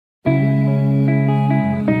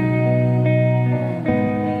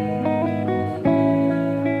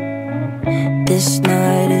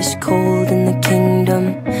it's cold in the kingdom.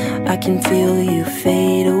 I can feel you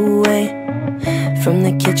fade away. From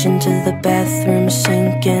the kitchen to the bathroom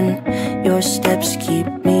sinking, your steps keep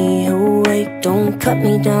me awake. Don't cut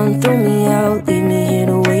me down, throw me out, leave me here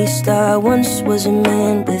to waste. I once was a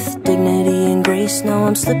man with dignity and grace. Now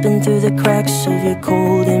I'm slipping through the cracks of your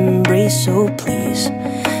cold embrace. So please,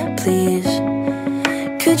 please,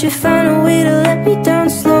 could you find a way to let me down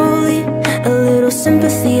slowly? A little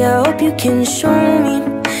sympathy, I hope you can show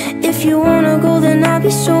me. If you wanna go, then I'll be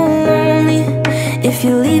so lonely. If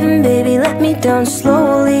you're leaving, baby, let me down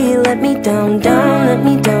slowly. Let me down, down, let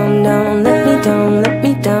me down, down, let me down, let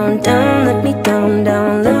me down, down, let me down,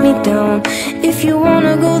 down, let me down. If you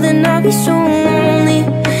wanna go, then I'll be so lonely.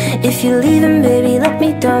 If you're leaving, baby, let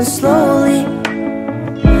me down slowly.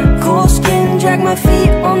 Cold skin, drag my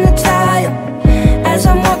feet on the tile as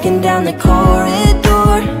I'm walking down the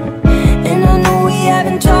corridor. And I know we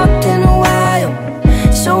haven't talked in a while,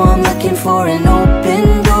 so I'm looking for an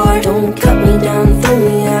open door. Don't cut me down, throw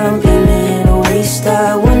me out, leave me in a waste.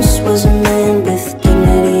 I once was a man with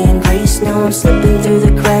dignity and grace. Now I'm slipping through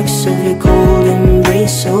the cracks of your cold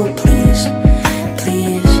embrace. So please,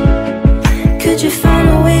 please, could you find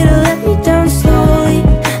a way to let me down slowly?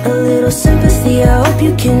 A little sympathy, I hope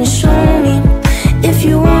you can show me. If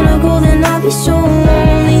you wanna go, then I'll be so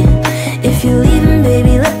lonely. If you're leaving,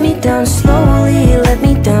 baby, let me down slowly. Let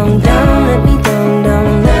me down, down, let me down,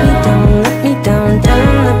 down, let me down, let me down,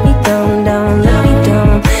 down, let me down, down, let me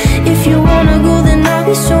down. If you wanna go, then I'll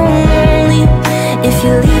be so lonely. If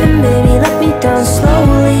you're leaving, baby, let me down slowly.